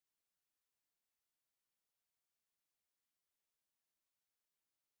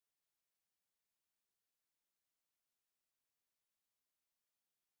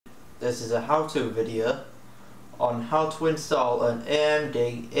This is a how-to video on how to install an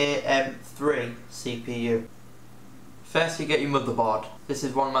AMD AM3 CPU. First you get your motherboard. This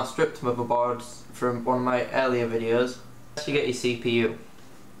is one of my stripped motherboards from one of my earlier videos. First you get your CPU.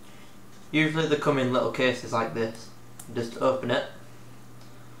 Usually they come in little cases like this. Just open it,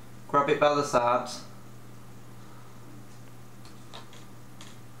 grab it by the sides,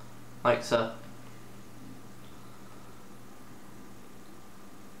 like so.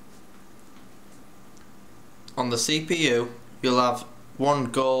 On the CPU you'll have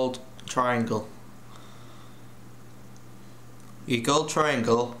one gold triangle. Your gold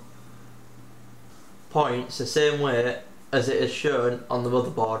triangle points the same way as it is shown on the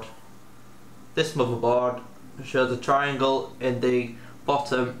motherboard. This motherboard shows a triangle in the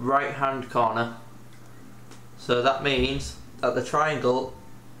bottom right hand corner, so that means that the triangle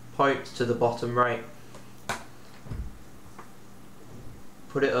points to the bottom right.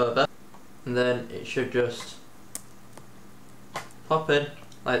 Put it over and then it should just pop in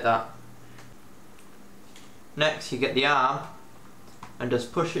like that. Next you get the arm and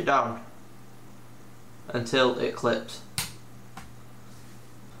just push it down until it clips.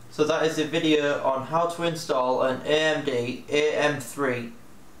 So that is the video on how to install an AMD AM3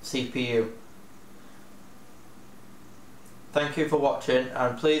 CPU. Thank you for watching,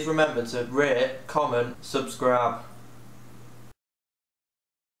 and please remember to rate, comment, subscribe.